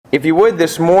If you would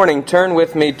this morning, turn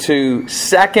with me to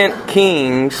 2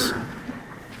 Kings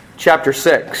chapter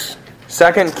 6.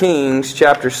 2 Kings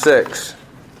chapter 6.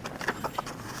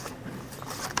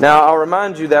 Now, I'll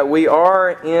remind you that we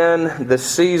are in the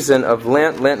season of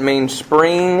Lent. Lent means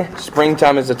spring.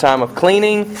 Springtime is a time of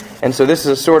cleaning. And so this is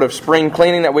a sort of spring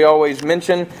cleaning that we always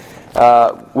mention,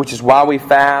 which is why we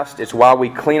fast. It's why we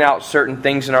clean out certain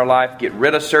things in our life, get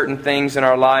rid of certain things in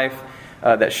our life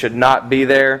that should not be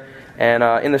there. And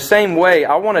in the same way,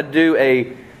 I want to do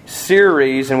a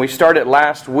series, and we started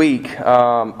last week,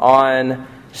 on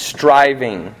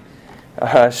striving.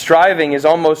 Striving is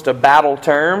almost a battle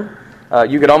term.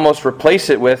 You could almost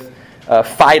replace it with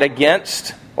fight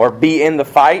against or be in the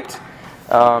fight.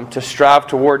 To strive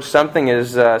towards something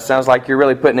sounds like you're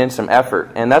really putting in some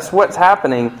effort. And that's what's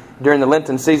happening during the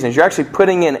Lenten season. Is you're actually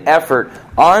putting in effort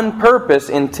on purpose,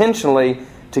 intentionally,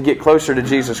 to get closer to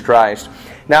Jesus Christ.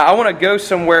 Now, I want to go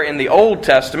somewhere in the Old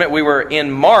Testament. We were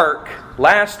in Mark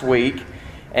last week,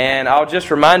 and I'll just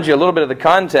remind you a little bit of the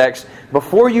context.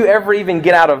 Before you ever even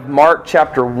get out of Mark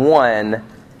chapter 1,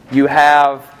 you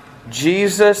have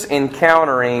Jesus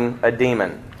encountering a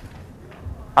demon.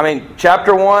 I mean,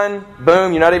 chapter 1,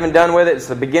 boom, you're not even done with it. It's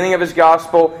the beginning of His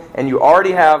gospel, and you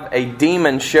already have a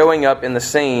demon showing up in the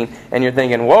scene, and you're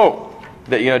thinking, whoa,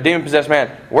 demon-possessed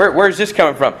man, where's this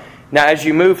coming from? Now, as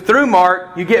you move through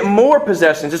Mark, you get more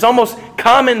possessions. It's almost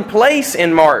commonplace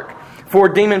in Mark for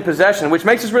demon possession, which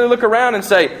makes us really look around and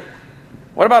say,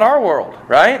 what about our world,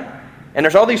 right? And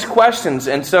there's all these questions.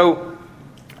 And so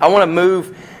I want to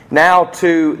move now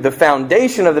to the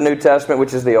foundation of the New Testament,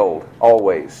 which is the Old,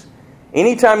 always.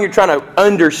 Anytime you're trying to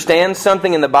understand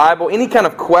something in the Bible, any kind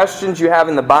of questions you have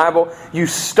in the Bible, you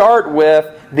start with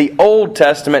the Old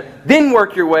Testament, then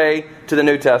work your way to the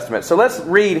New Testament. So let's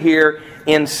read here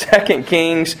in 2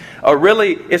 Kings.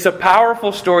 It's a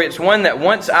powerful story. It's one that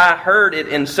once I heard it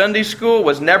in Sunday school,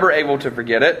 was never able to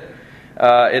forget it.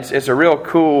 It's a real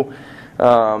cool,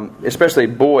 especially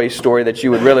boy story that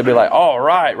you would really be like, oh,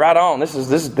 right on. This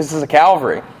is a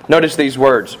Calvary. Notice these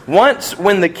words. Once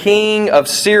when the king of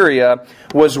Syria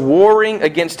was warring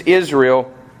against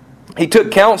Israel, he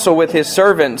took counsel with his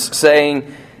servants,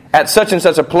 saying, at such and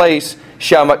such a place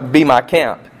shall be my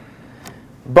camp.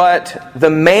 But the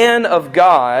man of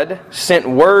God sent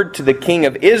word to the king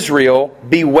of Israel,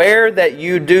 beware that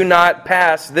you do not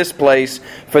pass this place,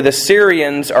 for the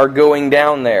Syrians are going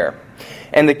down there.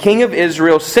 And the king of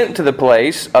Israel sent to the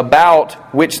place about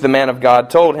which the man of God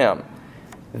told him.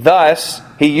 Thus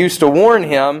he used to warn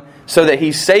him, so that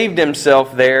he saved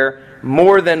himself there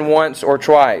more than once or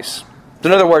twice. So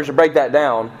in other words, to break that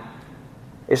down,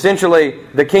 essentially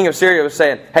the king of Syria was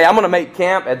saying, hey, I'm going to make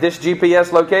camp at this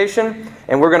GPS location,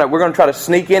 and we're going to try to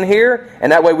sneak in here,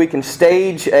 and that way we can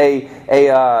stage a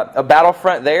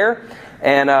battlefront there.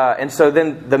 And so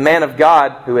then the man of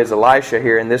God, who is Elisha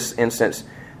here in this instance,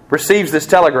 receives this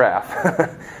telegraph.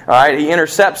 All right, he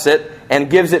intercepts it and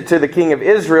gives it to the king of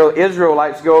Israel.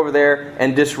 Israelites go over there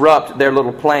and disrupt their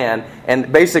little plan.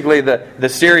 And basically the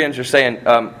Syrians are saying,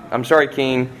 I'm sorry,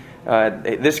 king,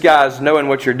 this guy's knowing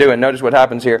what you're doing. Notice what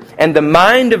happens here. And the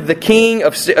mind of the king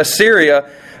of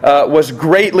Assyria was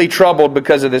greatly troubled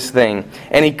because of this thing.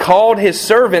 And he called his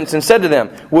servants and said to them,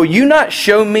 will you not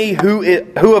show me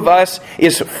who of us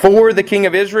is for the king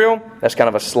of Israel? That's kind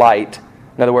of a slight.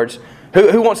 In other words,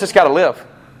 who wants this guy to live?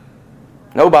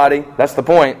 Nobody. That's the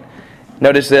point.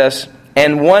 Notice this.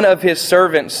 And one of his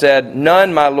servants said,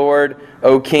 none, my lord,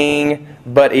 O king,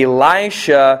 but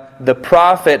Elisha, the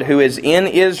prophet who is in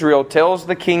Israel, tells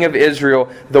the king of Israel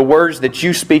the words that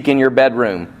you speak in your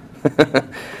bedroom.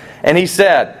 And he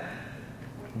said,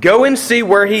 go and see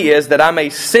where he is, that I may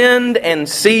send and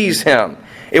seize him.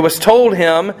 It was told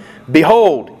him,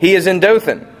 behold, he is in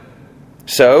Dothan.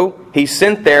 So he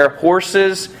sent there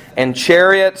horses and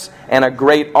chariots and a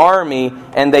great army,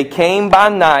 and they came by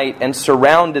night and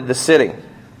surrounded the city.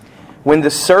 When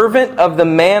the servant of the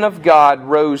man of God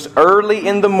rose early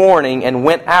in the morning and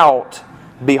went out,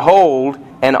 behold,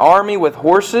 an army with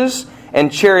horses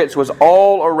and chariots was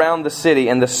all around the city.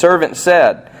 And the servant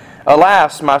said,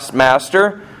 alas, my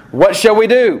master, what shall we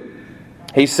do?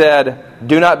 He said,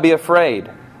 do not be afraid,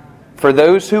 for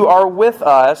those who are with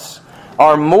us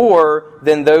are more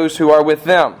than those who are with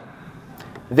them.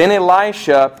 Then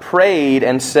Elisha prayed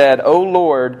and said, O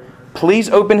Lord, please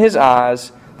open his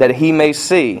eyes that he may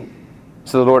see.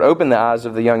 So the Lord opened the eyes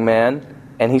of the young man,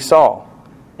 and he saw.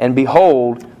 And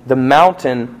behold, the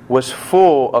mountain was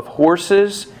full of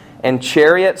horses and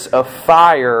chariots of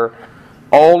fire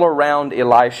all around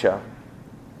Elisha.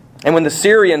 And when the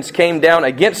Syrians came down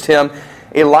against him,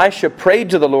 Elisha prayed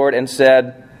to the Lord and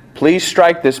said, please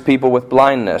strike this people with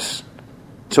blindness.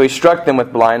 So he struck them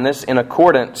with blindness in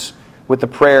accordance with the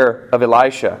prayer of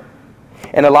Elisha.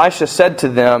 And Elisha said to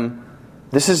them,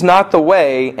 "This is not the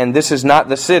way, and this is not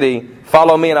the city.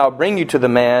 Follow me, and I'll bring you to the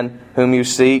man whom you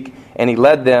seek." And he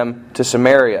led them to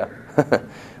Samaria,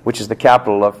 which is the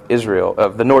capital of Israel,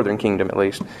 of the northern kingdom at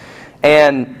least.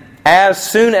 And as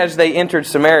soon as they entered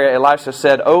Samaria, Elisha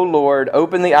said, "O Lord,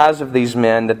 open the eyes of these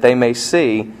men, that they may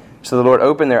see." So the Lord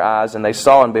opened their eyes, and they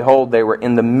saw, and behold, they were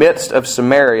in the midst of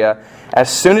Samaria. As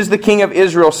soon as the king of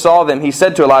Israel saw them, he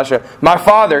said to Elisha, "My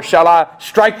father, shall I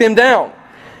strike them down?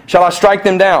 Shall I strike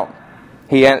them down?"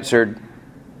 He answered,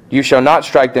 "You shall not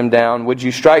strike them down. Would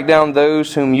you strike down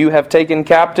those whom you have taken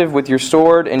captive with your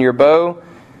sword and your bow?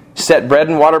 Set bread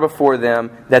and water before them,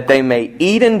 that they may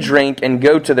eat and drink and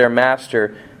go to their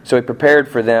master." So he prepared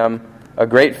for them a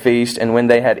great feast, and when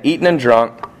they had eaten and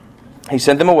drunk, he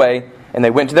sent them away, and they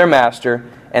went to their master,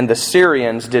 and the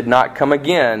Syrians did not come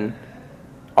again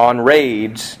on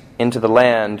raids into the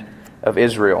land of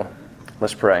Israel.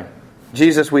 Let's pray.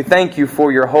 Jesus, we thank you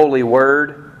for your holy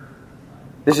word.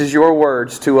 This is your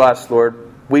words to us, Lord.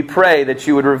 We pray that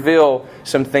you would reveal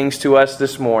some things to us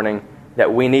this morning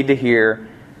that we need to hear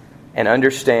and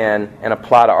understand and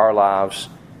apply to our lives.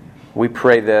 We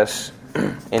pray this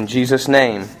in Jesus'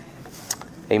 name.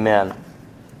 Amen.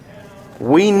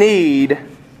 We need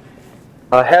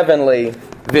a heavenly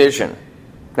vision.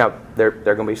 Now, they're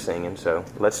going to be singing, so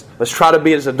let's try to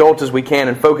be as adults as we can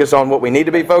and focus on what we need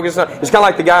to be focused on. It's kind of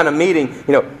like the guy in a meeting,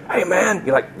 "Hey man,"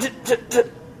 you're like,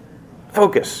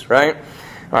 focus, right?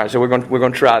 All right, so we're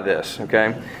going to try this,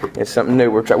 okay? It's something new.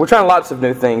 We're trying lots of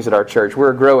new things at our church.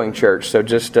 We're a growing church, so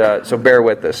just so bear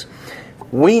with us.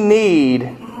 We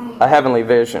need a heavenly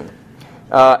vision.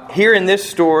 Here in this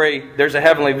story, there's a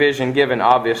heavenly vision given,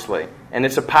 obviously, and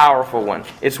it's a powerful one.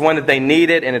 It's one that they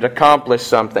needed, and it accomplished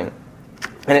something.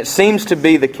 And it seems to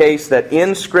be the case that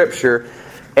in Scripture,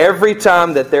 every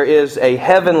time that there is a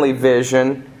heavenly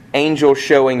vision, angels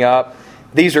showing up,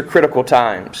 these are critical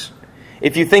times.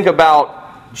 If you think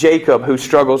about Jacob, who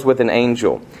struggles with an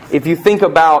angel. If you think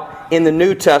about in the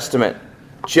New Testament,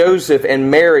 Joseph and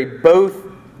Mary both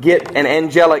get an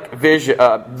angelic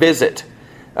visit.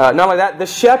 Not only that, the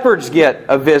shepherds get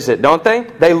a visit, don't they?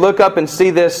 They look up and see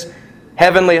this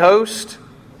heavenly host.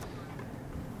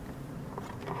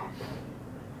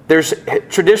 There's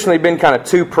traditionally been kind of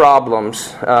two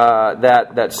problems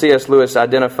that C.S. Lewis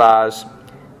identifies.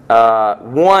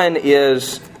 One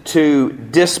is to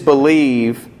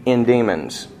disbelieve in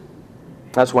demons.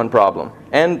 That's one problem.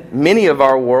 And many of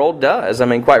our world does. I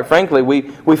mean, quite frankly,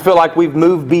 we feel like we've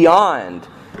moved beyond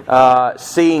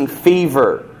seeing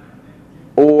fever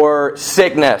or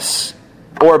sickness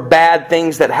or bad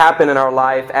things that happen in our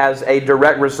life as a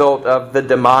direct result of the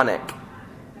demonic.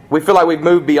 We feel like we've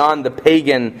moved beyond the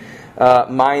pagan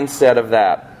mindset of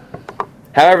that.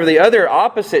 However, the other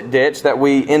opposite ditch that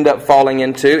we end up falling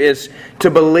into is to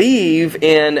believe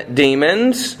in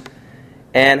demons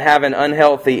and have an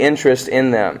unhealthy interest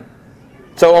in them.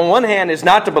 So on one hand is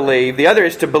not to believe, the other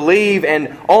is to believe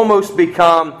and almost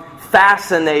become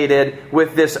fascinated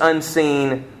with this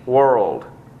unseen world.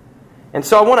 And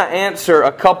so I want to answer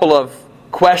a couple of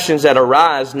questions that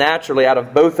arise naturally out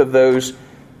of both of those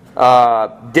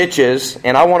ditches,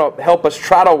 and I want to help us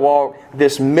try to walk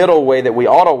this middle way that we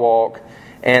ought to walk,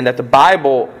 and that the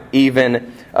Bible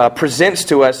even presents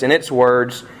to us in its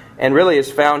words, and really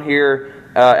is found here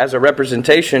as a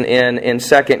representation in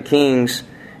 2 Kings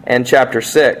and chapter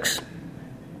 6.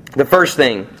 The first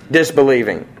thing,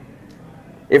 disbelieving.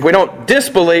 If we don't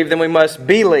disbelieve, then we must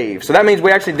believe. So that means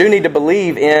we actually do need to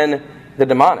believe in the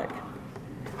demonic.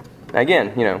 Now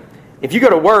again, if you go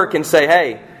to work and say,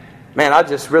 "Hey, man, I've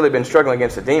just really been struggling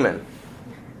against a demon,"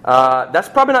 that's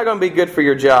probably not going to be good for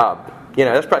your job.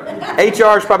 That's probably,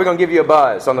 HR is probably going to give you a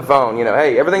buzz on the phone.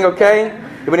 "Hey, everything okay?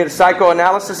 Do we need a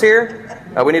psychoanalysis here?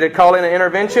 We need to call in an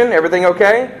intervention. Everything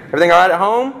okay? Everything all right at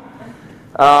home?"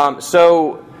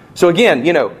 So again,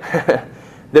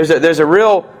 there's a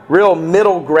real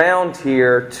middle ground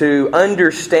here to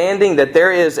understanding that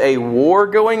there is a war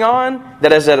going on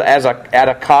that is at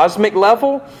a cosmic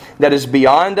level that is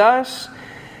beyond us.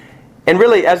 And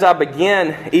really, as I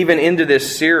begin even into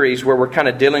this series where we're kind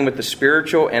of dealing with the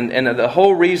spiritual, and the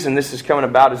whole reason this is coming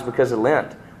about is because of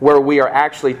Lent, where we are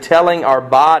actually telling our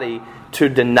body to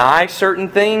deny certain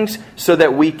things so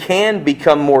that we can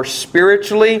become more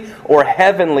spiritually or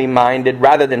heavenly minded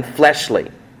rather than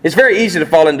fleshly. It's very easy to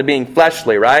fall into being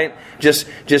fleshly, right? Just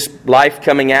life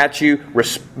coming at you.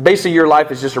 Basically, your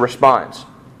life is just a response.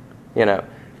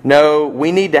 No,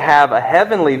 we need to have a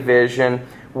heavenly vision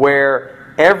where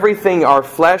everything our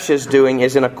flesh is doing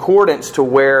is in accordance to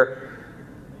where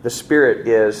the Spirit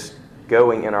is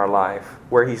going in our life.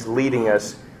 where He's leading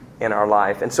us in our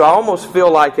life. And so I almost feel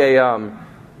like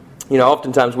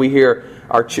oftentimes we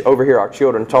overhear our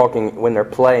children talking when they're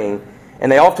playing,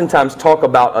 and they oftentimes talk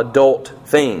about adult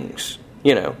things,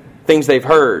 things they've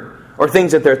heard or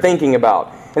things that they're thinking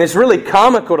about. And it's really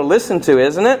comical to listen to,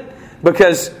 isn't it?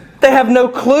 Because they have no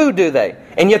clue, do they?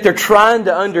 And yet they're trying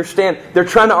to understand. They're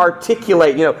trying to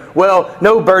articulate, well,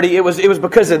 no, Bertie, it was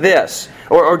because of this.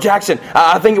 Or Jackson,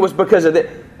 I think it was because of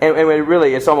this. And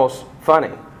really, it's almost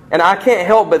funny. And I can't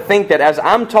help but think that as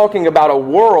I'm talking about a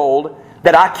world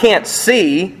that I can't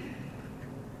see,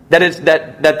 that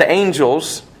the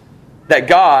angels, that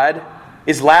God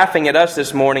is laughing at us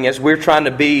this morning as we're trying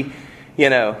to be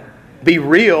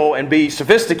real and be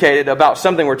sophisticated about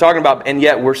something we're talking about, and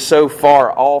yet we're so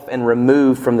far off and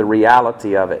removed from the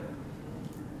reality of it.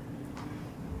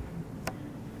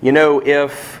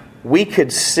 If we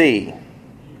could see,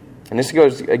 and this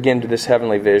goes again to this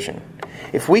heavenly vision,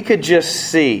 if we could just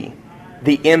see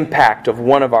the impact of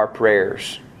one of our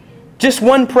prayers, just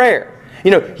one prayer.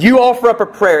 You offer up a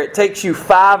prayer, it takes you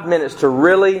 5 minutes to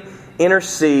really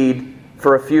intercede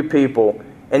for a few people,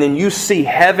 and then you see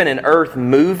heaven and earth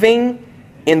moving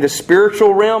in the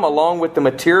spiritual realm along with the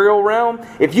material realm.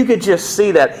 If you could just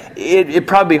see that, it'd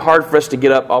probably be hard for us to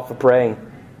get up off of praying.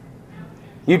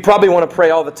 You'd probably want to pray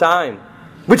all the time,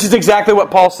 which is exactly what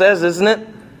Paul says, isn't it?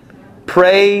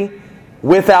 Pray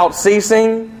without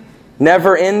ceasing,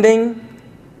 never ending.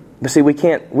 But see, we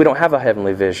don't have a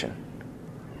heavenly vision.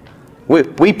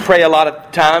 We pray a lot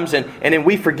of times and then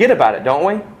we forget about it, don't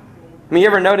we? You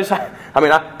ever notice?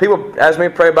 People ask me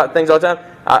to pray about things all the time.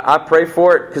 I pray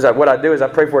for it because what I do is I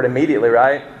pray for it immediately,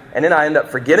 right? And then I end up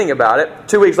forgetting about it.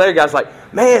 2 weeks later, God's like,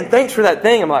 "Man, thanks for that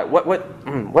thing." I'm like,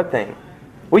 "What thing?"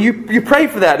 Well, you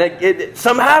prayed for that.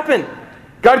 Something happened.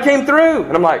 God came through,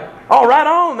 and I'm like, "Oh, right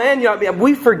on, man."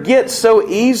 We forget so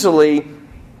easily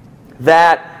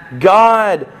that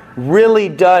God really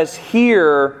does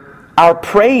hear our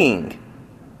praying.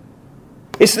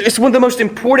 It's one of the most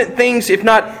important things, if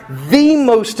not the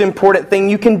most important thing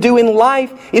you can do in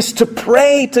life, is to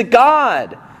pray to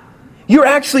God. You're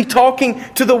actually talking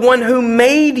to the one who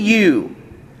made you,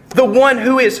 the one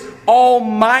who is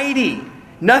almighty.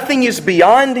 Nothing is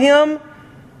beyond Him,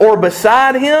 or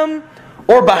beside Him,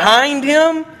 or behind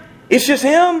Him. It's just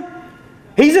Him.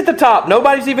 He's at the top.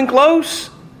 Nobody's even close.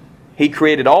 He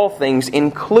created all things,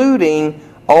 including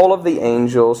all of the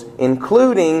angels,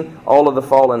 including all of the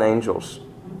fallen angels.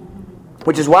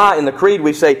 Which is why in the Creed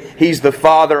we say He's the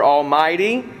Father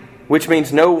Almighty, which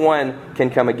means no one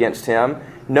can come against Him.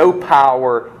 No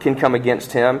power can come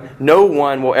against Him. No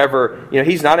one will ever,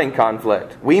 He's not in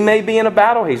conflict. We may be in a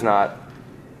battle, He's not.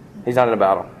 He's not in a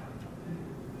battle.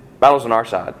 Battle's on our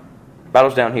side.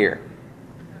 Battle's down here.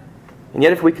 And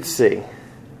yet if we could see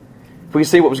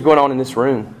what was going on in this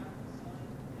room.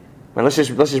 Let's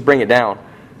just bring it down.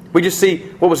 We just see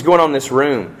what was going on in this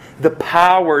room. The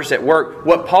powers at work.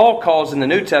 What Paul calls in the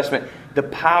New Testament, the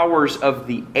powers of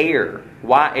the air.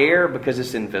 Why air? Because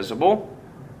it's invisible.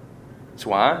 That's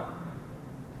why.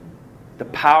 The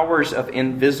powers of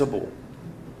invisible.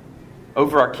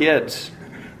 Over our kids.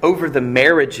 Over the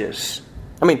marriages.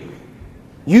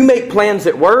 You make plans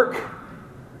at work.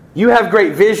 You have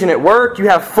great vision at work. You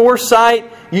have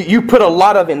foresight. You put a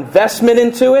lot of investment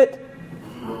into it.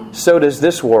 So does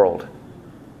this world.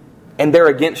 And they're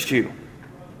against you.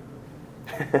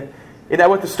 Isn't that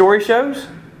what the story shows?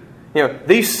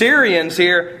 These Syrians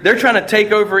here, they're trying to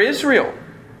take over Israel.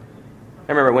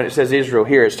 I remember when it says Israel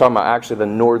here, it's talking about actually the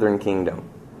northern kingdom.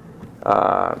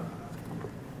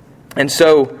 And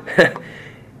so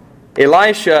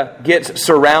Elisha gets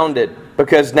surrounded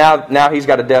because now he's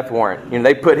got a death warrant.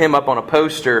 They put him up on a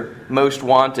poster, most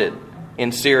wanted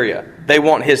in Syria. They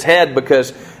want his head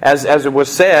because, as it was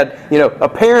said,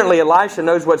 apparently Elisha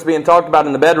knows what's being talked about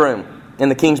in the bedroom, in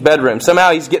the king's bedroom.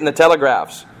 Somehow he's getting the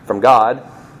telegraphs from God.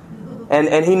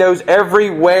 And he knows every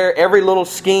little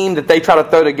scheme that they try to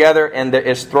throw together, and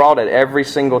is thwarted every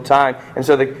single time. And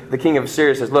so the king of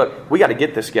Syria says, "Look, we got to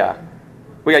get this guy."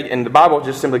 And the Bible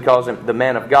just simply calls him the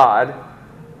man of God.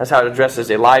 That's how it addresses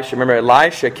Elisha. Remember,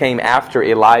 Elisha came after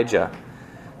Elijah.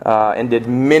 And did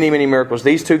many, many miracles.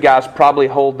 These two guys probably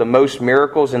hold the most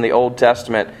miracles in the Old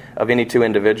Testament of any two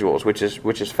individuals, which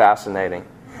is fascinating.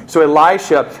 So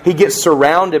Elisha, he gets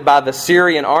surrounded by the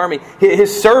Syrian army.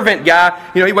 His servant guy,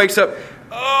 he wakes up,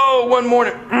 one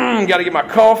morning, got to get my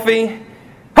coffee.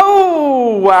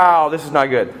 Oh, wow, this is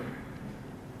not good.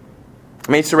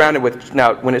 He's surrounded with,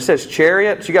 now, when it says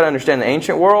chariots, you got to understand the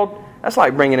ancient world, that's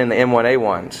like bringing in the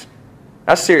M1A1s.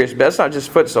 That's serious, but that's not just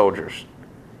foot soldiers.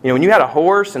 When you had a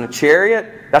horse and a chariot,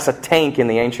 that's a tank in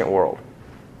the ancient world.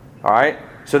 All right?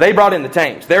 So they brought in the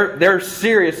tanks. They're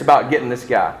serious about getting this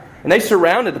guy. And they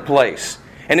surrounded the place.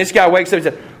 And this guy wakes up and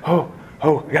says, I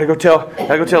gotta go tell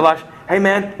Elisha, hey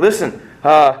man, listen,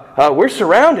 we're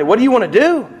surrounded. What do you want to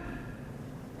do?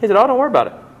 He said, don't worry about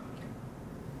it.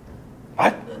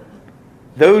 What?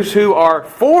 Those who are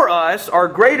for us are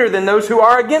greater than those who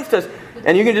are against us.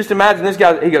 And you can just imagine this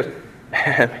guy, he goes,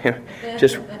 I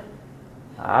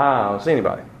don't see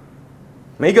anybody.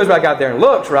 I mean, he goes back out there and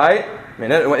looks, right? I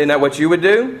mean, isn't that what you would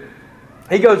do?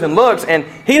 He goes and looks, and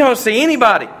he don't see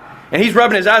anybody. And he's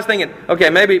rubbing his eyes thinking, okay,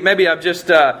 maybe I just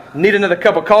need another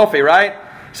cup of coffee, right?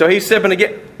 So he's sipping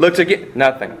again, looks again,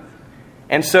 nothing.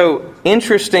 And so,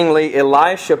 interestingly,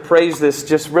 Elisha prays this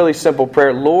just really simple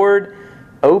prayer. Lord,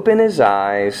 open his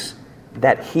eyes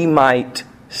that he might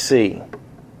see.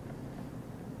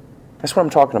 That's what I'm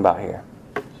talking about here.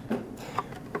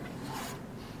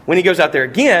 When he goes out there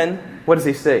again, what does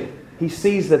he see? He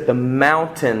sees that the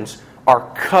mountains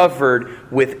are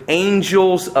covered with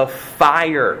angels of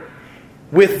fire,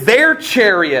 with their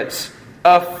chariots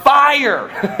of fire.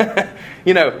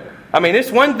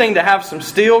 It's one thing to have some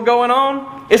steel going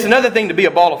on. It's another thing to be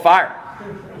a ball of fire.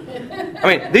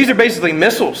 These are basically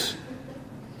missiles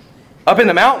up in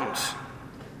the mountains,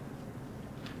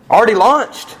 already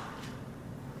launched.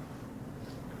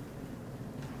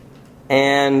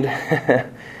 And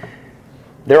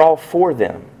they're all for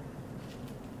them.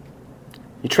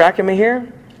 You tracking me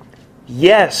here?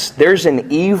 Yes, there's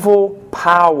an evil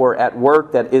power at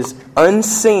work that is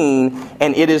unseen,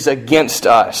 and it is against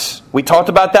us. We talked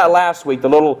about that last week, the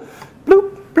little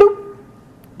bloop, bloop,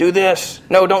 do this,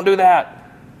 no, don't do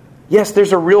that. Yes,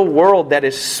 there's a real world that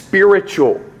is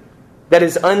spiritual, that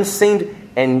is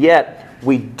unseen, and yet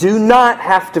we do not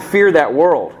have to fear that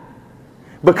world.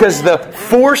 Because the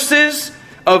forces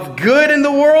of good in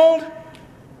the world,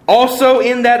 also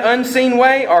in that unseen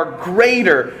way, are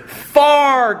greater,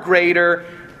 far greater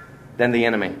than the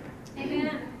enemy.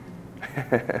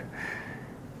 Amen.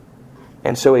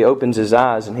 And so he opens his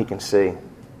eyes and he can see.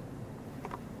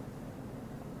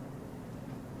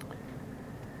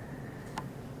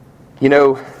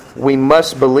 We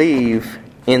must believe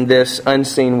in this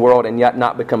unseen world and yet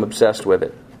not become obsessed with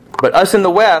it. But us in the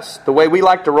West, the way we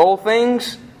like to roll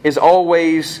things is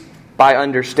always by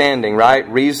understanding, right?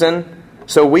 Reason.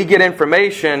 So we get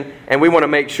information and we want to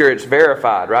make sure it's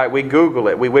verified, right? We Google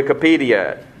it. We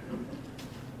Wikipedia it.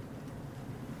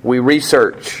 We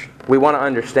research. We want to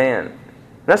understand.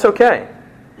 That's okay.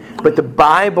 But the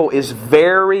Bible is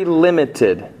very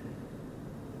limited.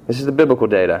 This is the biblical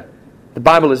data. The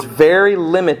Bible is very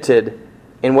limited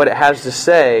in what it has to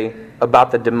say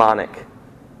about the demonic.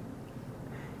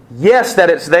 Yes, that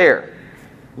it's there.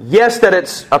 Yes, that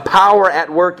it's a power at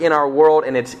work in our world,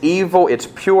 and it's evil, it's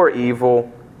pure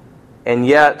evil, and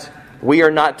yet we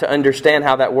are not to understand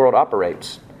how that world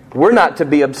operates. We're not to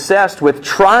be obsessed with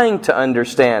trying to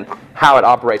understand how it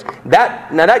operates.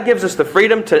 That gives us the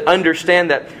freedom to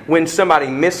understand that when somebody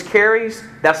miscarries,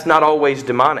 that's not always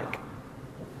demonic.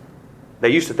 They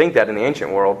used to think that in the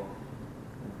ancient world.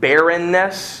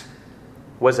 Barrenness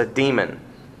was a demon.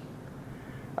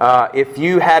 If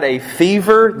you had a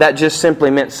fever, that just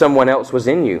simply meant someone else was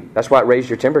in you. That's why it raised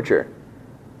your temperature.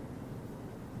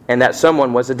 And that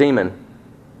someone was a demon.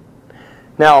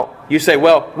 Now, you say,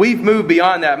 well, we've moved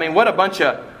beyond that. What a bunch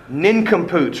of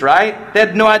nincompoops, right? They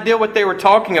had no idea what they were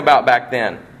talking about back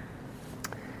then.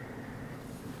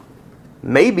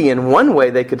 Maybe in one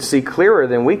way they could see clearer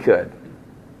than we could.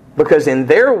 Because in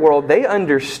their world, they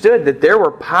understood that there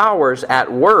were powers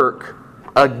at work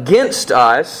against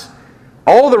us.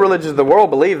 All the religions of the world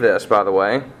believe this, by the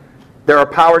way. There are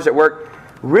powers at work.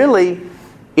 Really,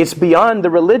 it's beyond the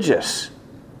religious.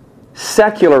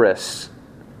 Secularists,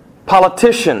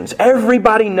 politicians,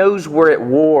 everybody knows we're at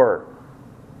war.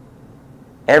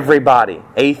 Everybody,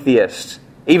 atheists,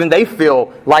 even they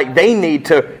feel like they need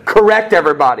to correct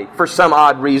everybody for some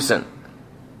odd reason.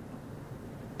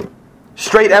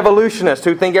 Straight evolutionists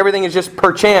who think everything is just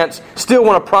perchance still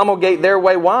want to promulgate their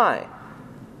way. Why?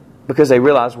 Because they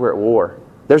realize we're at war.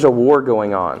 There's a war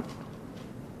going on.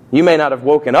 You may not have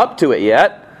woken up to it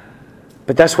yet,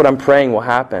 but that's what I'm praying will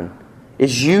happen.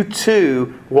 Is you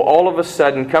too will all of a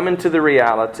sudden come into the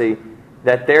reality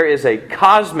that there is a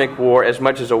cosmic war as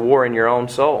much as a war in your own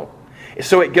soul.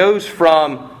 So it goes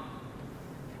from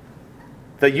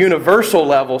the universal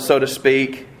level, so to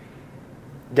speak,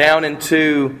 down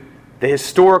into the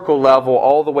historical level,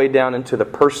 all the way down into the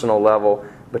personal level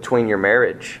between your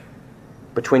marriage,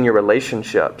 between your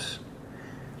relationships,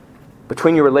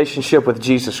 between your relationship with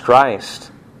Jesus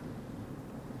Christ.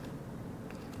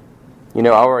 I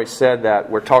already said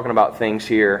that we're talking about things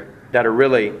here that are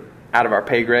really out of our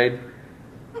pay grade.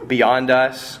 beyond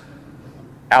us,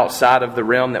 outside of the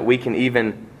realm that we can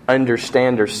even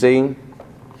understand or see.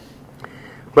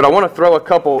 But I want to throw a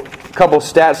couple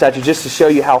stats at you just to show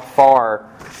you how far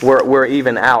we're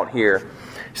even out here.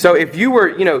 So if you were,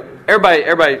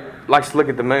 everybody likes to look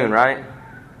at the moon, right?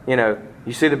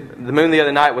 You see the moon the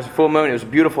other night was a full moon. It was a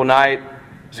beautiful night.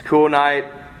 It was a cool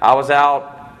night. I was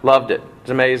out, loved it. It's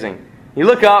amazing. You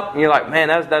look up and you're like, man,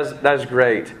 that's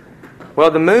great. Well,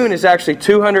 the moon is actually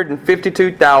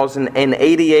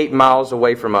 252,088 miles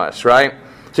away from us, right?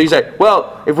 So you say,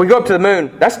 well, if we go up to the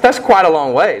moon, that's quite a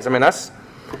long ways. I mean, that's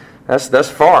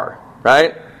far,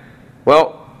 right?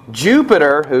 Well,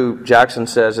 Jupiter, who Jackson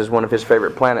says is one of his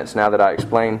favorite planets now that I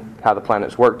explained how the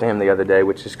planets work to him the other day,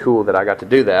 which is cool that I got to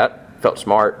do that. Felt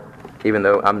smart, even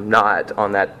though I'm not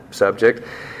on that subject.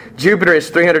 Jupiter is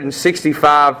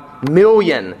 365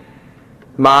 million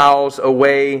miles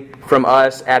away from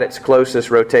us at its closest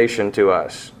rotation to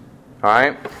us. All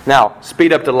right? Now,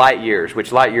 speed up to light years,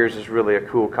 which light years is really a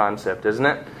cool concept, isn't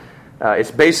it?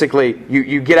 It's basically,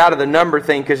 you get out of the number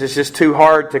thing because it's just too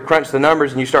hard to crunch the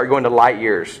numbers and you start going to light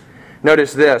years.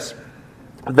 Notice this.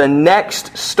 The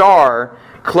next star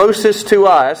closest to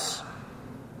us,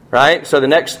 right? So the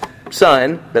next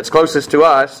sun that's closest to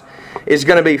us is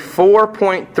going to be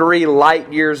 4.3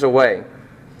 light years away.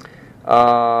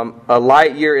 A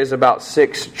light year is about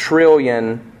 6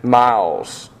 trillion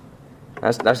miles.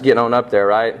 That's getting on up there,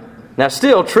 right? Now,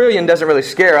 still, trillion doesn't really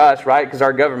scare us, right? Because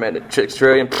our government, 6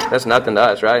 trillion, that's nothing to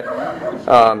us, right?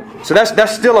 So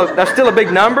that's still a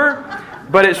big number,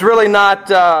 but it's really not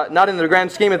in the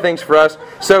grand scheme of things for us.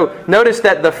 So notice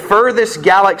that the furthest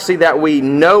galaxy that we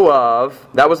know of,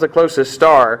 that was the closest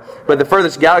star, but the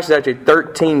furthest galaxy is actually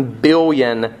 13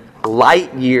 billion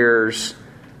light years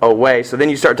away. So then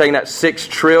you start taking that 6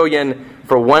 trillion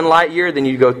for 1 light year, then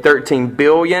you go 13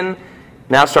 billion.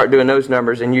 Now start doing those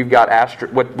numbers, and you've got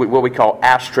what we call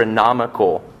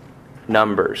astronomical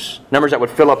numbers. Numbers that would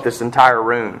fill up this entire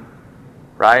room.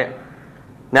 Right?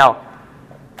 Now,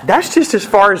 that's just as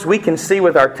far as we can see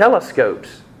with our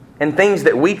telescopes and things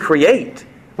that we create.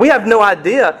 We have no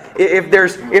idea if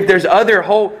there's other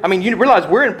whole... I mean, you realize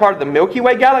we're in part of the Milky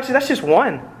Way galaxy? That's just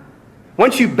one.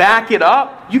 Once you back it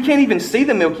up, you can't even see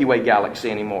the Milky Way galaxy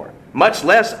anymore, much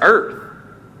less Earth.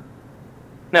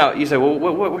 Now, you say, well,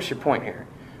 what's your point here?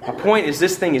 My point is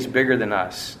this thing is bigger than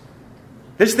us.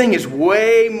 This thing is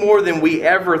way more than we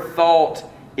ever thought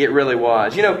it really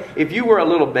was. If you were a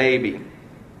little baby,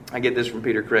 I get this from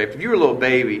Peter Craft, if you were a little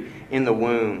baby in the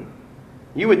womb,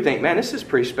 you would think, man, this is a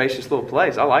pretty spacious little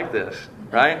place. I like this,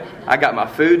 right? I got my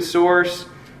food source.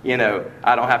 I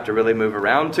don't have to really move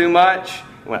around too much.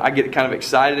 When I get kind of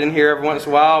excited in here every once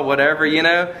in a while, whatever,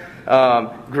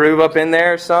 groove up in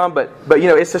there some, but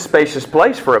it's a spacious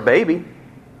place for a baby,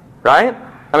 right?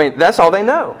 I mean, that's all they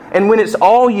know. And when it's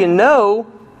all you know,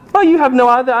 well, you have no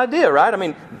other idea, right? I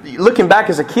mean, looking back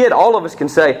as a kid, all of us can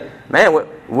say, man,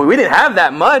 we didn't have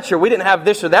that much, or we didn't have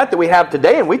this or that we have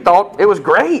today, and we thought it was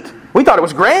great. We thought it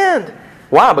was grand.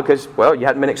 Why? Because, well, you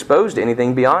hadn't been exposed to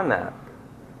anything beyond that.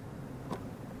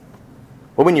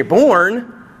 Well, when you're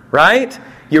born, right,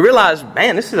 you realize,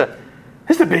 man, this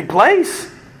is a big place.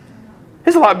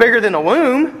 It's a lot bigger than a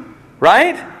womb,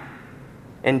 right?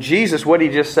 And Jesus, what did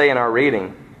he just say in our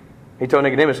reading? He told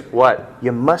Nicodemus, what?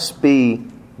 You must be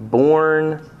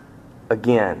born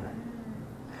again.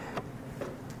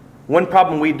 One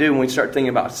problem we do when we start thinking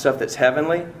about stuff that's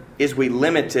heavenly is we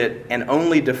limit it and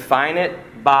only define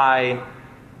it by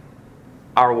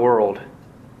our world,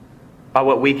 by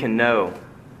what we can know.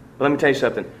 But let me tell you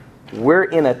something. We're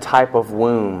in a type of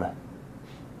womb.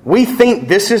 We think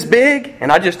this is big,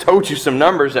 and I just told you some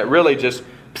numbers that really just,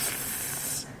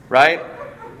 right?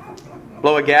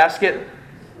 Blow a gasket.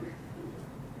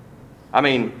 I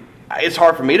mean, it's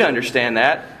hard for me to understand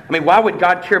that. I mean, why would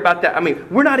God care about that? I mean,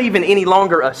 we're not even any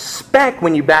longer a speck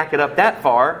when you back it up that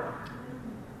far.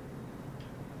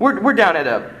 We're down at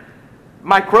a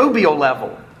microbial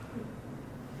level.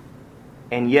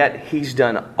 And yet, He's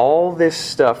done all this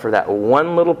stuff for that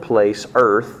one little place,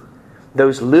 Earth,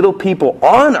 those little people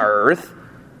on Earth,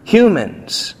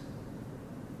 humans.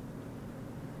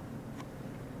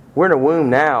 We're in a womb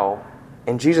now,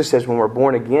 and Jesus says when we're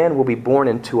born again, we'll be born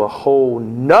into a whole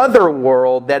nother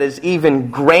world that is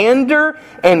even grander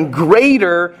and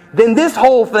greater than this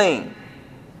whole thing.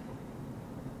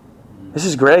 This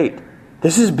is great.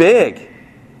 This is big.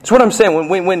 That's what I'm saying.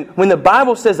 When the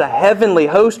Bible says a heavenly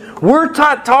host, we're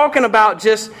not talking about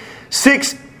just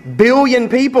 6 billion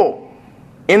people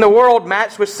in the world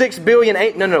matched with 6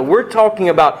 billion. No. We're talking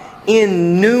about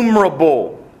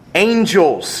innumerable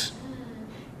angels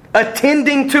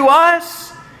attending to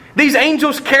us. These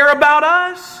angels care about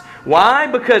us. Why?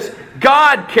 Because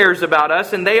God cares about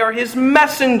us and they are His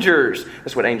messengers.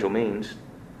 That's what angel means.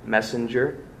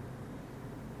 Messenger.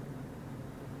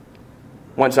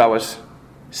 Once I was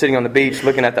sitting on the beach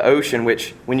looking at the ocean,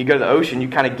 which when you go to the ocean, you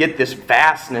kind of get this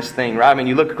vastness thing, right? I mean,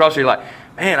 you look across and you're like,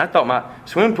 man, I thought my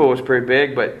swimming pool was pretty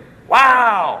big, but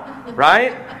wow,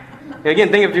 right? And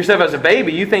again, think of yourself as a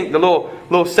baby. You think the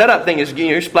little setup thing is,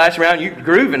 you're splashing around, you're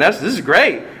grooving. This is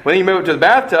great. Well, then you move to the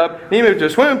bathtub, then you move to a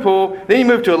swimming pool, then you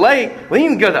move to a lake. Well, then you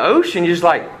can go to the ocean. You're just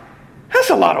like, that's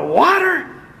a lot of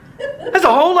water. That's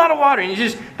a whole lot of water. And you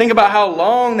just think about how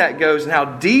long that goes and how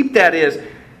deep that is.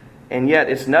 And yet,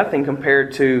 it's nothing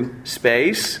compared to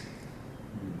space.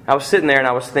 I was sitting there and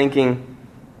I was thinking,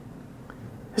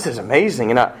 this is amazing.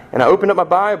 And I opened up my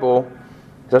Bible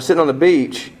as I was sitting on the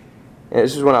beach. And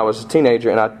this is when I was a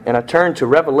teenager. And I turned to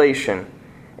Revelation.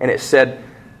 And it said,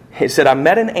 I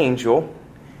met an angel.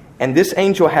 And this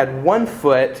angel had 1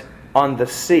 foot on the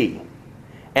sea.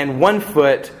 And 1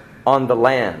 foot on the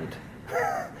land.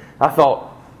 I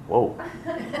thought, whoa.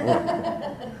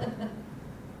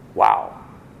 Wow.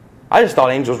 I just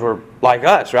thought angels were like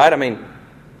us, right? I mean,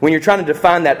 when you're trying to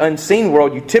define that unseen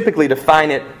world, you typically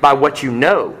define it by what you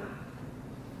know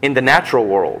in the natural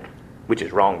world, which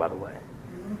is wrong, by the way.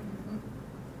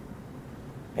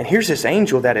 And here's this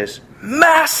angel that is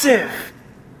massive.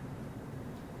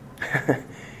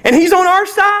 And he's on our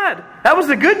side. That was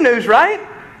the good news, right?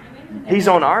 He's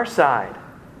on our side.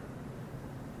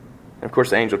 And of course,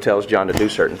 the angel tells John to do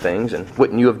certain things, and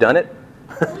wouldn't you have done it?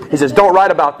 He says, don't write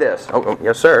about this. Oh,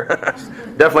 yes, sir.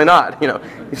 Definitely not.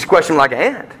 He's questioning like an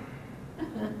ant.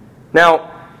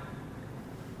 Now,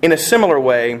 in a similar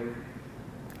way,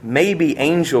 maybe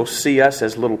angels see us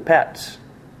as little pets.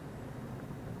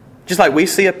 Just like we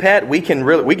see a pet, we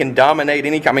can dominate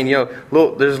any. I mean, there's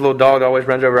a little dog that always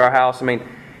runs over our house. I mean,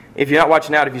 if you're not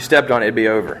watching out, if you stepped on it, it'd be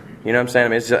over. You know what I'm saying? I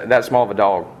mean, it's that small of a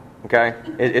dog. Okay,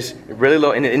 it's really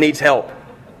low, and it needs help.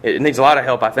 It needs a lot of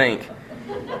help, I think.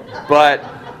 But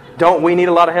don't we need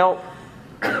a lot of help?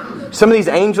 Some of these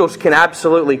angels can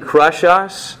absolutely crush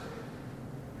us,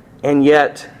 and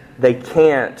yet they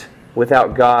can't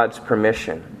without God's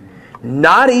permission.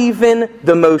 Not even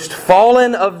the most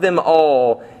fallen of them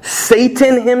all,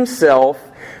 Satan himself,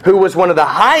 who was one of the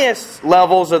highest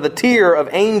levels of the tier of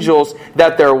angels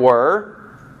that there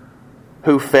were,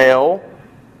 who fell.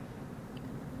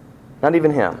 Not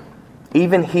even him.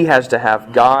 Even he has to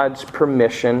have God's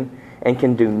permission and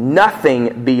can do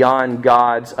nothing beyond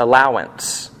God's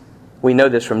allowance. We know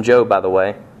this from Job, by the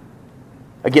way.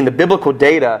 Again, the biblical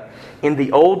data in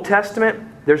the Old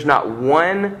Testament, there's not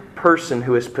one person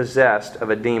who is possessed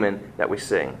of a demon that we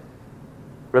see.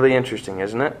 Really interesting,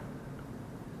 isn't it?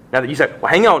 Now that you say,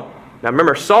 well, hang on. Now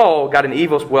remember, Saul got it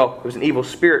was an evil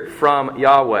spirit from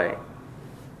Yahweh.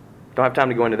 Don't have time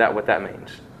to go into that, what that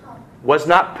means. Was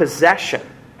not possession,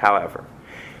 however.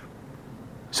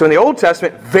 So in the Old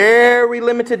Testament, very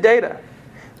limited data.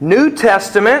 New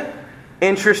Testament,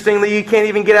 interestingly, you can't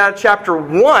even get out of chapter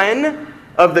 1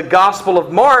 of the Gospel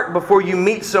of Mark before you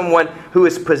meet someone who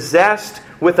is possessed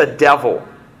with a devil.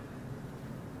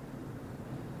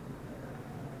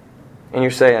 And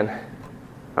you're saying,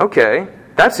 okay,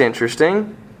 that's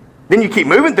interesting. Then you keep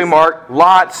moving through Mark,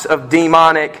 lots of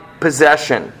demonic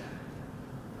possession.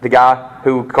 The guy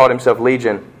who called himself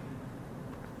Legion.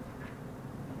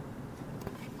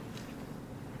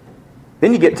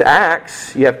 Then you get to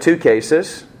Acts, you have 2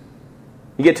 cases.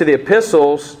 You get to the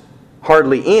epistles,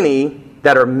 hardly any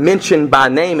that are mentioned by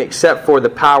name except for the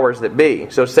powers that be.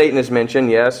 So Satan is mentioned,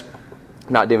 yes,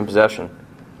 not demon possession.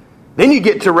 Then you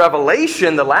get to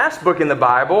Revelation, the last book in the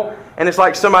Bible, and it's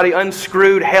like somebody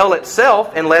unscrewed hell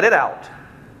itself and let it out.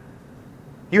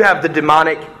 You have the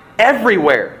demonic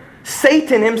everywhere.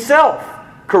 Satan himself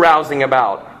carousing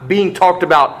about, being talked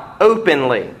about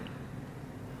openly.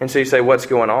 And so you say, what's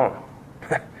going on?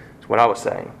 That's what I was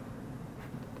saying.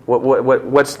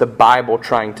 What's the Bible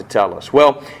trying to tell us?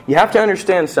 Well, you have to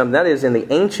understand something. That is in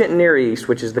the ancient Near East,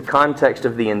 which is the context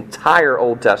of the entire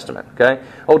Old Testament. Okay,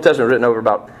 Old Testament written over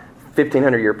about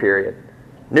 1,500-year period.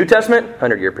 New Testament,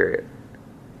 100-year period.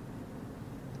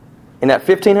 In that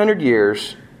 1,500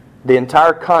 years, the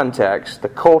entire context, the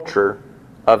culture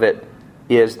of it,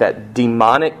 is that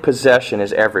demonic possession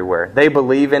is everywhere. They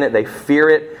believe in it. They fear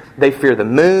it. They fear the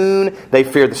moon. They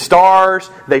fear the stars.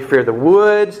 They fear the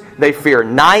woods. They fear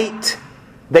night.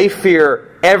 They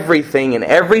fear everything, and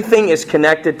everything is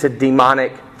connected to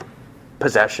demonic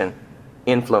possession,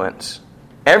 influence.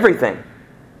 Everything.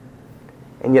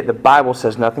 And yet the Bible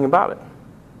says nothing about it.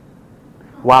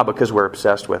 Why? Because we're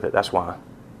obsessed with it. That's why.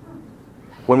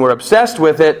 When we're obsessed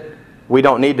with it, we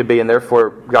don't need to be, and therefore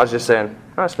God's just saying,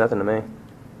 oh, that's nothing to me.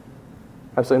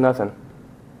 Absolutely nothing.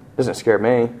 Doesn't scare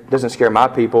me. Doesn't scare my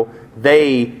people.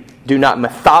 They do not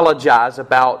mythologize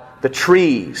about the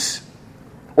trees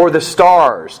or the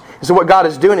stars. And so what God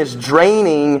is doing is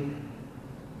draining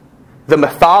the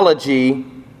mythology,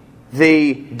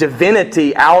 the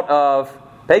divinity out of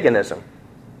paganism.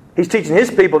 He's teaching His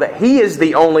people that He is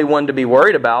the only one to be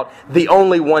worried about, the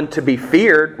only one to be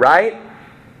feared, right?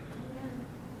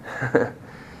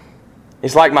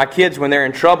 It's like my kids when they're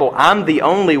in trouble. I'm the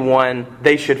only one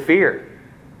they should fear.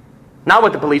 Not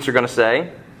what the police are going to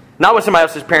say. Not what somebody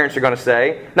else's parents are going to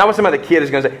say. Not what some other kid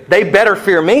is going to say. They better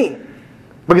fear me.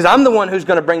 Because I'm the one who's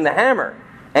going to bring the hammer.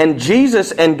 And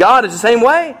Jesus and God is the same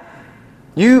way.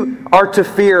 You are to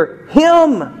fear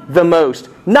Him the most,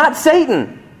 not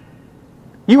Satan.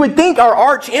 You would think our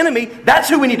arch enemy, that's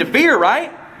who we need to fear,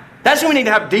 right? That's who we need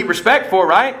to have deep respect for,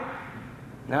 right?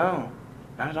 No,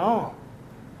 not at all.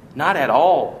 Not at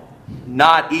all.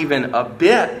 Not even a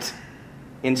bit.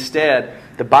 Instead,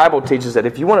 the Bible teaches that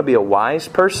if you want to be a wise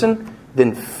person,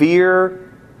 then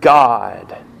fear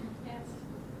God.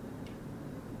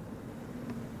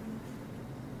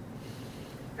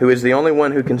 Who is the only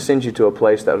one who can send you to a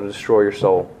place that will destroy your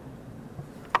soul.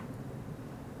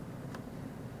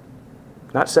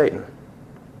 Not Satan.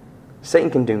 Satan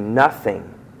can do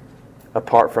nothing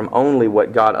apart from only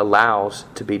what God allows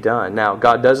to be done. Now,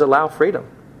 God does allow freedom.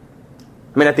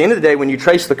 I mean, at the end of the day, when you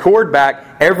trace the cord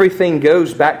back, everything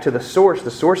goes back to the source.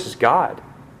 The source is God.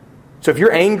 So if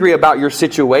you're angry about your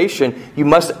situation, you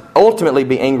must ultimately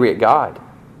be angry at God.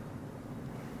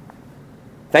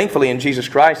 Thankfully, in Jesus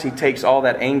Christ, He takes all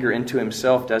that anger into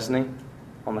Himself, doesn't He?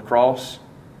 On the cross.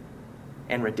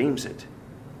 And redeems it.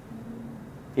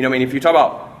 You know, I mean, if you talk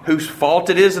about whose fault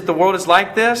it is that the world is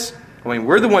like this, I mean,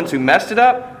 we're the ones who messed it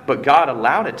up, but God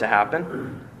allowed it to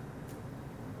happen.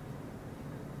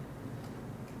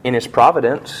 In His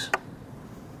providence,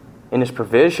 in His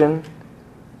provision.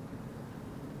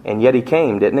 And yet He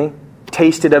came, didn't He?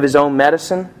 Tasted of His own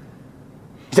medicine.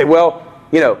 You say, well,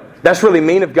 you know, that's really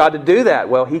mean of God to do that.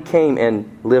 Well, He came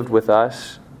and lived with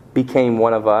us, became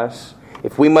one of us.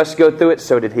 If we must go through it,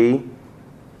 so did He.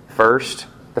 First,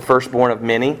 the firstborn of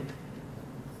many.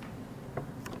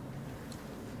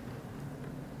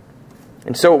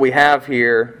 And so what we have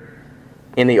here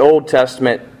in the Old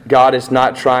Testament, God is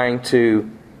not trying to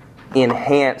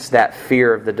enhance that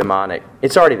fear of the demonic.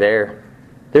 It's already there.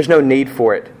 There's no need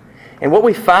for it. And what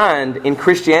we find in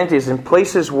Christianity is in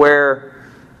places where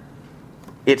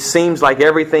it seems like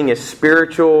everything is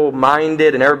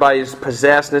spiritual-minded and everybody's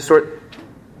possessed and this sort,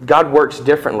 God works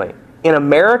differently. In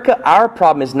America, our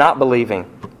problem is not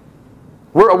believing.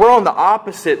 We're on the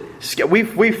opposite scale.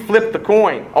 We flipped the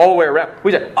coin all the way around.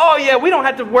 We say, oh yeah, we don't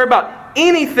have to worry about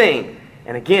anything.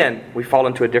 And again, we fall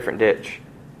into a different ditch.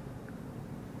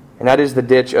 And that is the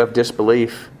ditch of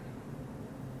disbelief.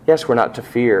 Yes, we're not to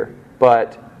fear,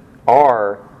 but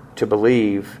are to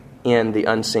believe in the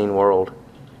unseen world.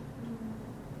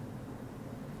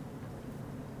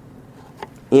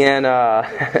 In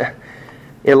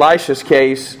Elisha's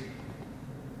case,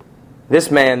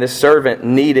 this man, this servant,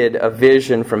 needed a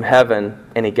vision from heaven,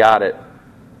 and he got it.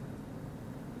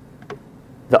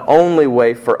 The only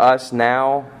way for us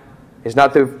now is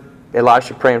not through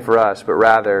Elisha praying for us, but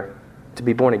rather to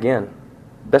be born again.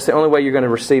 That's the only way you're going to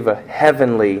receive a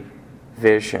heavenly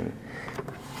vision.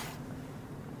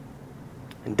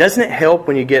 And doesn't it help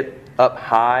when you get up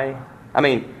high? I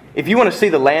mean, if you want to see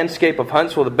the landscape of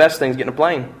Huntsville, the best thing is getting a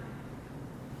plane.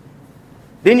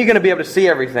 Then you're going to be able to see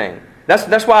everything.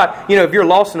 That's why, you know, if you're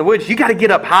lost in the woods, you got to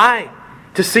get up high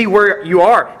to see where you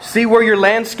are. See where your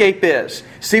landscape is.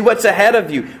 See what's ahead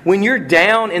of you. When you're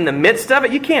down in the midst of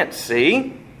it, you can't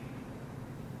see.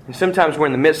 And sometimes we're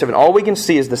in the midst of it. All we can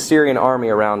see is the Syrian army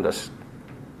around us.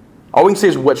 All we can see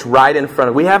is what's right in front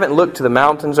of us. We haven't looked to the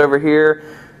mountains over here.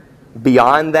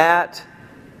 Beyond that,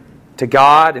 to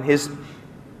God and His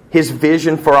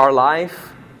vision for our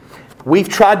life. We've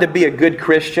tried to be a good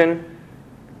Christian.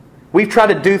 We've tried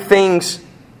to do things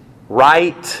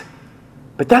right.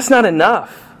 But that's not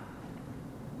enough.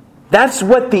 That's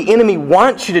what the enemy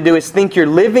wants you to do, is think you're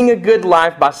living a good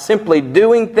life by simply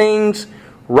doing things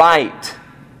right.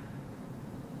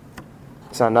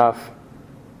 It's not enough.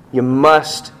 You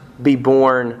must be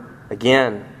born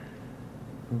again.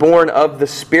 Born of the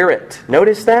Spirit.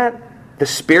 Notice that? The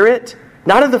Spirit.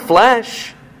 Not of the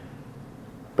flesh,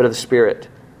 but of the Spirit.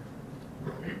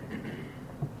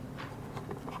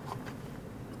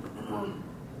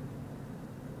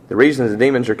 The reason the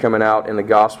demons are coming out in the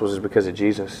Gospels is because of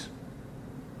Jesus.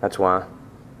 That's why.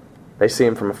 They see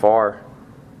Him from afar.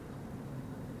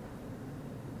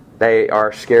 They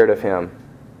are scared of Him.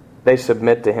 They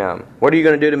submit to Him. What are you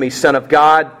going to do to me, Son of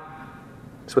God?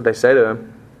 That's what they say to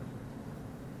him.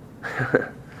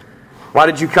 Why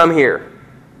did you come here?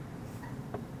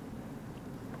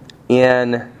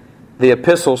 In the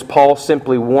epistles, Paul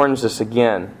simply warns us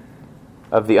again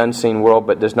of the unseen world,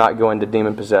 but does not go into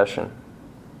demon possession.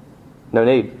 No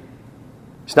need.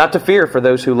 It's not to fear for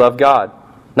those who love God.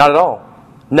 Not at all.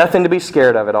 Nothing to be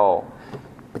scared of at all.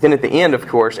 But then at the end, of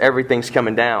course, everything's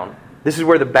coming down. This is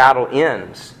where the battle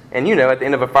ends. And at the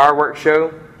end of a fireworks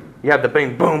show, you have the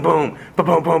bing, boom, boom, boom,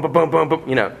 boom, boom, boom, boom,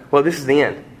 boom. Well, this is the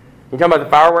end. You talking about the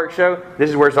fireworks show? This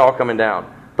is where it's all coming down.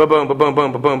 Boom, boom, boom, boom,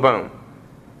 boom, boom, boom.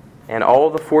 And all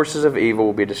the forces of evil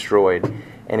will be destroyed.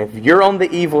 And if you're on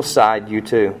the evil side, you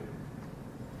too.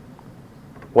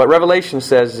 What Revelation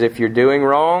says is if you're doing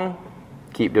wrong,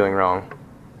 keep doing wrong.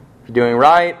 If you're doing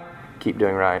right, keep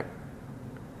doing right.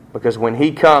 Because when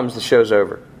He comes, the show's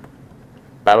over.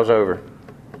 Battle's over.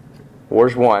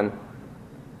 War's won.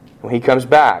 When He comes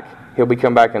back, He'll be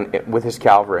come back with His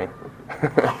Calvary.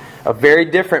 A very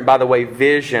different, by the way,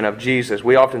 vision of Jesus.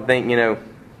 We often think,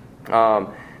 I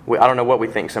don't know what we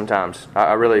think sometimes.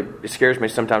 It scares me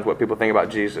sometimes what people think about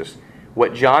Jesus.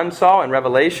 What John saw in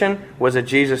Revelation was a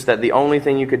Jesus that the only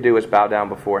thing you could do was bow down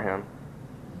before Him.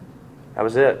 That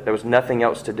was it. There was nothing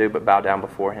else to do but bow down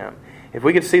before Him. If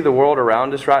we could see the world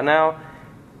around us right now,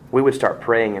 we would start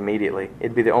praying immediately.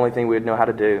 It'd be the only thing we would know how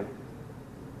to do.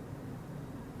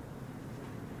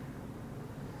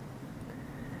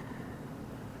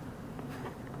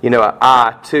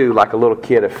 I too, like a little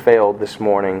kid, have failed this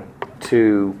morning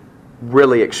to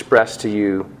really express to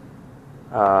you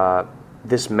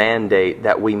this mandate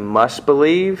that we must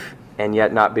believe and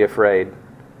yet not be afraid.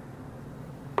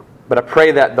 But I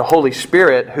pray that the Holy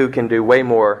Spirit, who can do way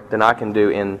more than I can do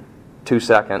in 2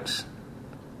 seconds,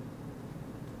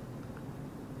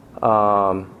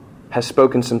 has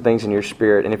spoken some things in your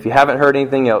spirit. And if you haven't heard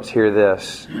anything else, hear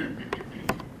this.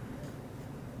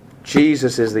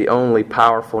 Jesus is the only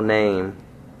powerful name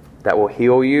that will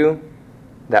heal you,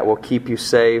 that will keep you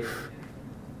safe,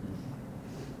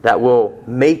 that will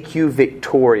make you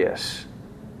victorious.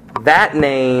 That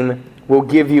name will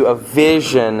give you a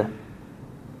vision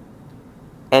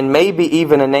and maybe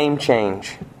even a name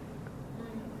change.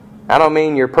 I don't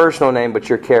mean your personal name, but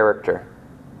your character.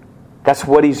 That's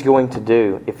what He's going to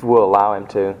do if we'll allow Him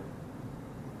to.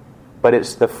 But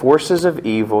it's the forces of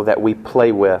evil that we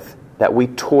play with, that we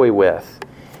toy with.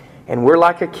 And we're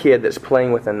like a kid that's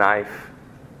playing with a knife.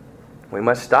 We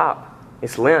must stop.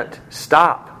 It's Lent.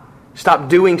 Stop. Stop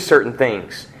doing certain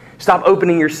things. Stop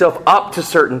opening yourself up to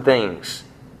certain things.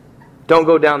 Don't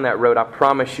go down that road. I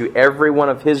promise you, every one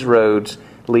of His roads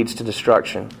leads to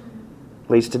destruction,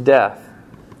 leads to death.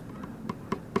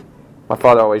 My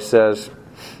father always says,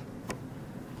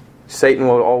 Satan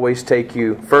will always take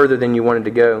you further than you wanted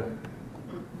to go,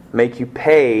 make you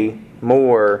pay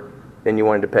more than you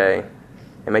wanted to pay,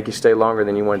 and make you stay longer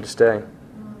than you wanted to stay.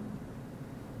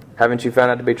 Haven't you found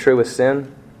out to be true with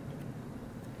sin?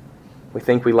 We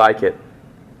think we like it.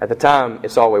 At the time,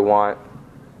 it's all we want.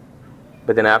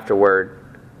 But then afterward,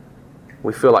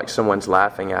 we feel like someone's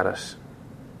laughing at us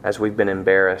as we've been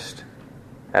embarrassed,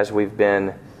 as we've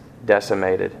been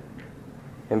decimated.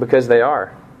 And because they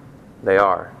are. They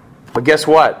are. But guess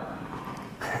what?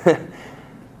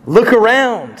 Look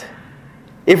around.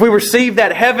 If we receive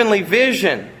that heavenly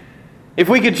vision, if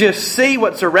we could just see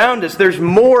what's around us, there's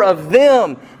more of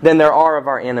them than there are of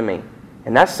our enemy.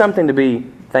 And that's something to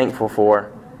be thankful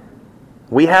for.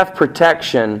 We have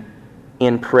protection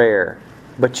in prayer,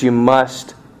 but you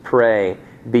must pray.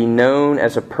 Be known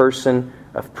as a person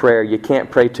of prayer. You can't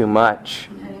pray too much.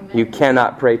 Amen. You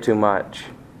cannot pray too much.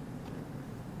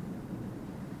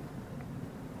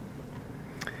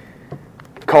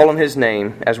 Call on His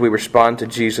name as we respond to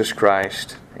Jesus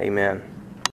Christ. Amen.